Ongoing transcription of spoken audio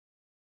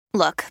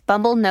Look,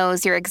 Bumble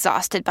knows you're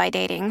exhausted by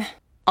dating.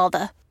 All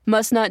the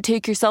must not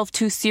take yourself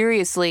too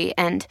seriously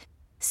and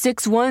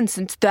 6'1"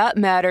 since that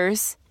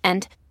matters.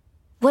 And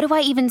what do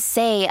I even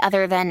say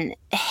other than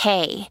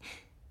hey?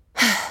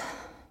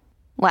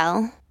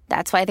 Well,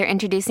 that's why they're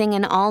introducing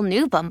an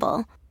all-new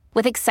Bumble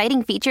with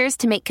exciting features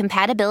to make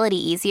compatibility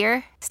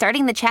easier,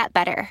 starting the chat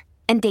better,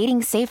 and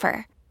dating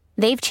safer.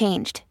 They've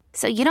changed,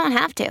 so you don't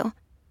have to.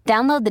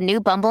 Download the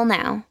new Bumble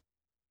now.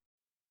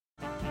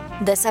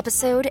 This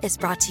episode is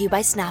brought to you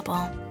by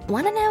Snapple.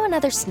 Want to know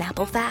another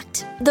Snapple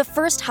fact? The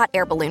first hot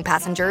air balloon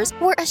passengers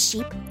were a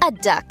sheep, a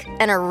duck,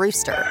 and a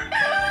rooster.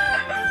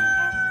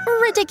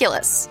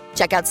 Ridiculous.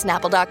 Check out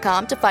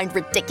Snapple.com to find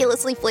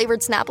ridiculously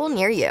flavored Snapple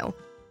near you.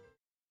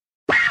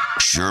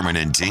 Sherman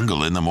and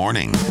Tingle in the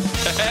morning.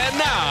 And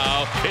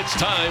now, it's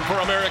time for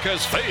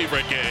America's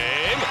favorite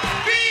game.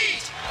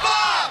 Beat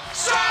Bob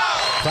Stroud!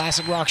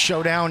 Classic Rock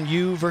Showdown,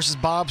 you versus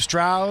Bob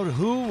Stroud.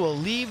 Who will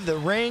leave the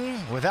ring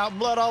without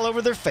blood all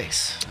over their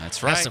face?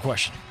 That's right. That's the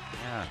question.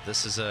 Yeah,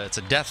 it's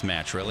a death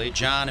match, really.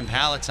 John and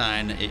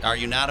Palatine, are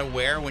you not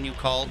aware when you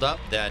called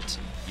up that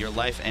your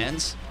life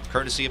ends,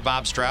 courtesy of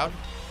Bob Stroud?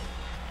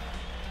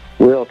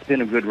 Well, it's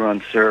been a good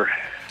run, sir.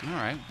 All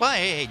right. Well,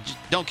 hey,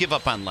 don't give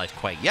up on life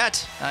quite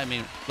yet. I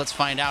mean, let's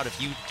find out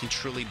if you can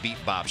truly beat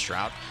Bob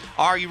Stroud.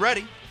 Are you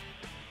ready?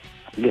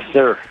 Yes,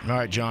 sir. All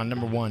right, John,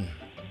 number one.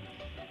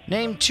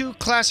 Name two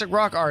classic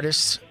rock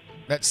artists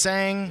that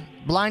sang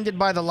Blinded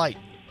by the Light.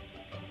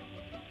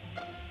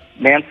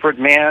 Manfred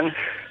Mann,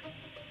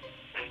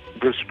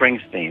 Bruce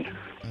Springsteen.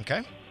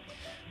 Okay.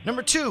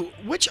 Number two,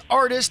 which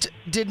artist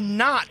did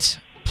not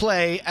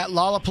play at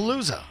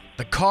Lollapalooza?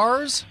 The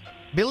Cars,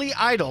 Billy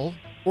Idol,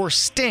 or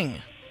Sting?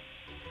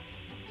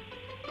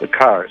 The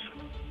Cars.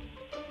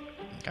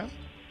 Okay.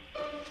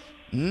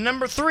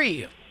 Number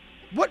three,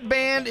 what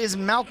band is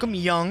Malcolm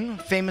Young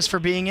famous for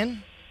being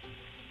in?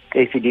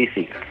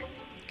 AC/DC.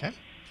 Okay.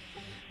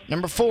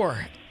 Number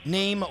four,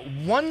 name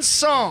one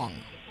song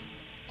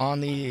on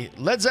the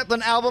Led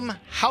Zeppelin album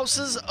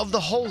Houses of the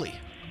Holy.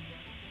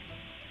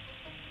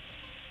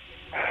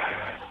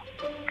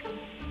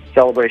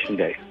 Celebration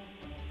Day.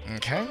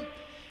 Okay.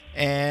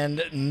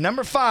 And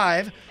number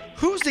five,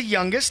 who's the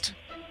youngest?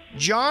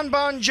 John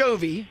Bon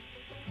Jovi,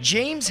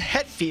 James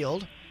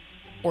Hetfield,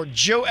 or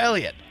Joe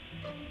Elliott?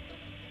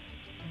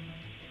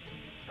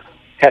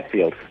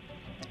 Hetfield.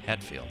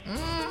 Hetfield.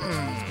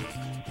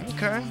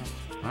 Okay.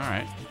 All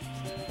right.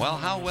 Well,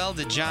 how well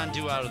did John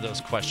do out of those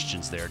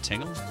questions there,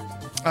 Tingle?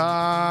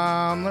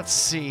 Let's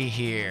see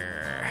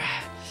here.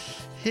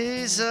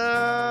 He's 3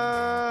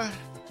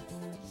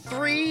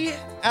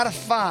 out of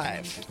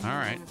 5. All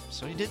right.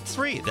 So he did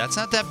 3. That's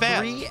not that bad.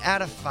 3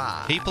 out of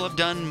 5. People have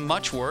done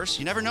much worse.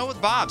 You never know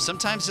with Bob.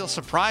 Sometimes he'll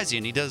surprise you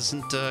and he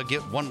doesn't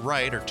get 1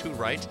 right or 2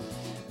 right.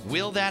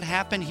 Will that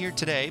happen here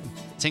today?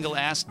 Tingle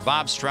asked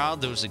Bob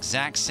Stroud those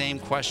exact same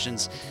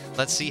questions.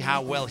 Let's see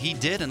how well he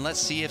did, and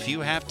let's see if you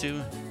have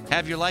to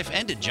have your life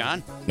ended,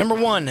 John. Number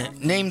one,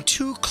 name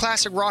two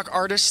classic rock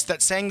artists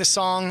that sang the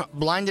song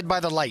Blinded by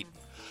the Light.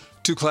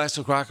 Two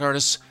classic rock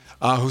artists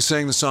who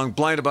sang the song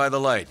Blinded by the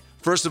Light.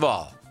 First of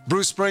all,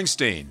 Bruce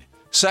Springsteen.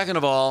 Second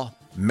of all,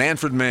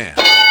 Manfred Mann.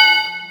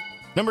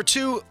 Number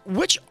two,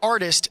 which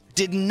artist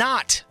did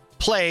not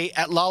play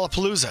at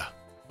Lollapalooza?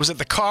 Was it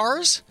the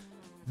Cars,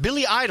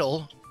 Billy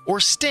Idol, or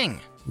Sting?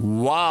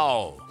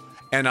 Wow.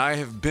 And I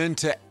have been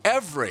to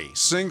every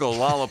single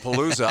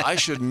Lollapalooza. I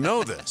should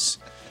know this.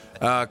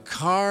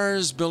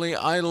 Cars, Billy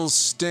Idol,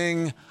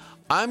 Sting.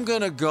 I'm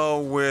going to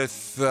go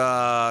with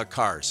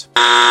Cars.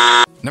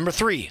 Number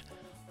three,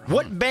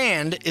 what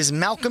band is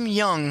Malcolm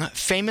Young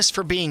famous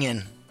for being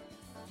in?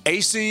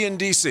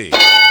 AC/DC.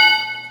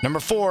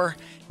 Number four,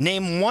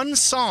 name one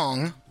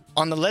song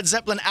on the Led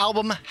Zeppelin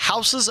album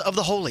Houses of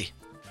the Holy.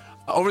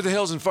 Over the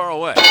Hills and Far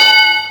Away.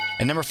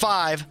 And number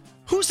five,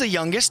 who's the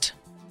youngest?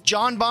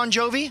 John Bon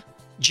Jovi,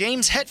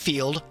 James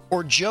Hetfield,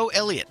 or Joe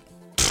Elliott?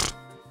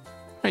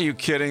 Are you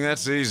kidding?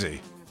 That's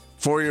easy.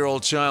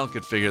 4-year-old child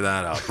could figure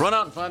that out. Run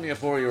out and find me a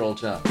 4-year-old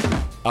child.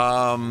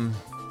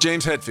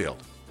 James Hetfield.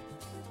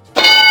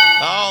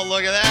 Oh,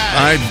 look at that.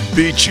 I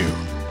beat you.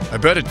 I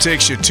bet it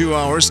takes you 2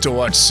 hours to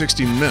watch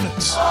 60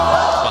 Minutes.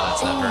 Well,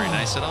 that's not very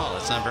nice at all.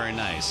 That's not very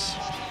nice.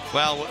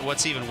 Well,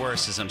 what's even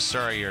worse is I'm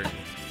sorry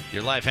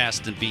your life has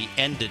to be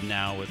ended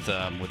now with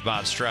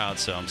Bob Stroud,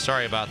 so I'm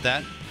sorry about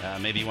that.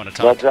 Maybe you want to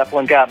talk. Led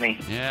Zeppelin got me.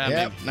 Yeah,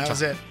 yep, that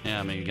was it.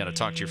 Yeah, maybe you got to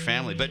talk to your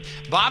family. But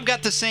Bob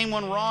got the same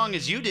one wrong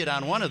as you did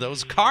on one of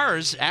those.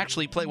 Cars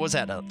actually played. Was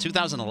that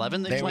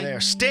 2011? They were there.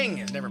 Sting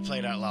has never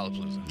played out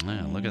Lollapalooza.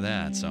 Yeah, look at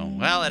that. So,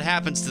 well, it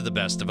happens to the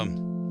best of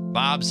them.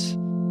 Bob's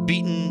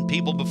beaten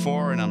people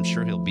before, and I'm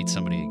sure he'll beat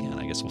somebody again.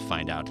 I guess we'll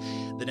find out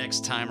the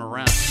next time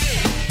around.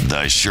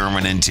 The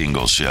Sherman and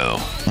Tingle Show.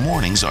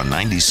 Mornings on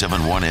 97.1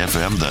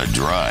 FM The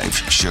Drive,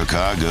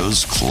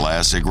 Chicago's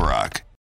classic rock.